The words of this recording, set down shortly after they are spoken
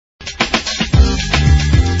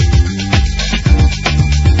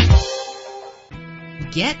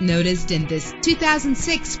Get noticed in this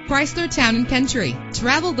 2006 Chrysler Town & Country.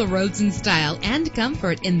 Travel the roads in style and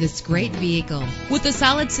comfort in this great vehicle. With a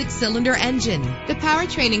solid 6-cylinder engine, the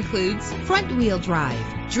powertrain includes front-wheel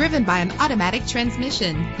drive, driven by an automatic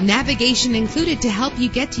transmission. Navigation included to help you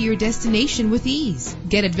get to your destination with ease.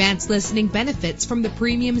 Get advanced listening benefits from the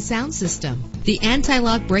premium sound system. The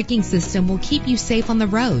anti-lock braking system will keep you safe on the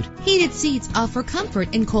road. Heated seats offer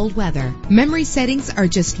comfort in cold weather. Memory settings are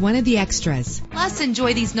just one of the extras. Plus,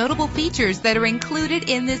 enjoy these notable features that are included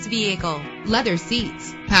in this vehicle: leather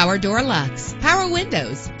seats, power door locks, power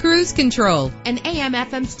windows, cruise control, an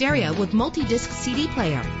AM/FM stereo with multi-disc CD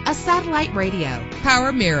player, a satellite radio,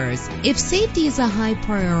 power mirrors. If safety is a high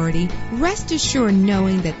priority, rest assured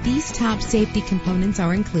knowing that these top safety components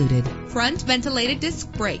are included: front ventilated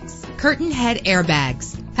disc brakes, curtain head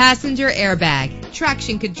airbags, passenger airbag,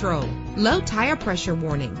 traction control, low tire pressure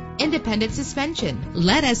warning, independent suspension.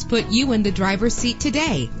 Let us put you in the driver's seat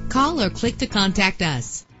today. Call or click to contact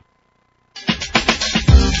us.